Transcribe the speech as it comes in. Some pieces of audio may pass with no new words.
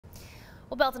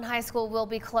Well, Belton High School will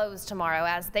be closed tomorrow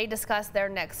as they discuss their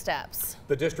next steps.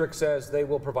 The district says they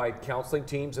will provide counseling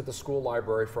teams at the school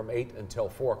library from 8 until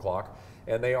 4 o'clock,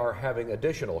 and they are having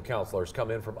additional counselors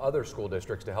come in from other school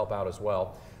districts to help out as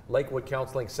well. Lakewood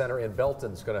Counseling Center in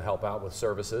Belton is going to help out with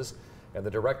services, and the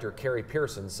director, Carrie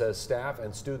Pearson, says staff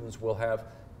and students will have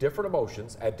different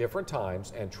emotions at different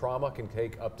times, and trauma can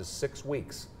take up to 6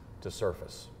 weeks to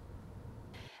surface.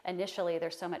 Initially,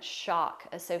 there's so much shock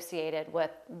associated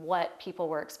with what people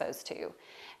were exposed to.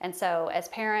 And so as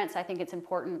parents, I think it's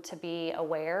important to be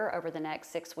aware over the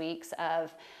next 6 weeks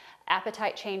of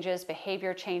appetite changes,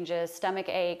 behavior changes, stomach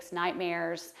aches,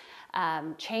 nightmares,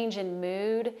 change in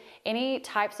mood, any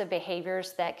types of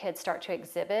behaviors that could start to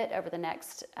exhibit over the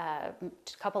next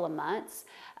couple of months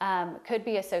could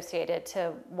be associated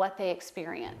to what they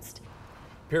experienced.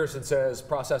 Pearson says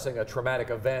processing a traumatic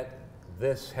event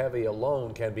this heavy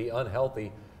alone can be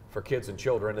unhealthy for kids and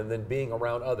children, and then being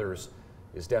around others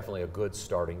is definitely a good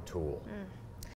starting tool.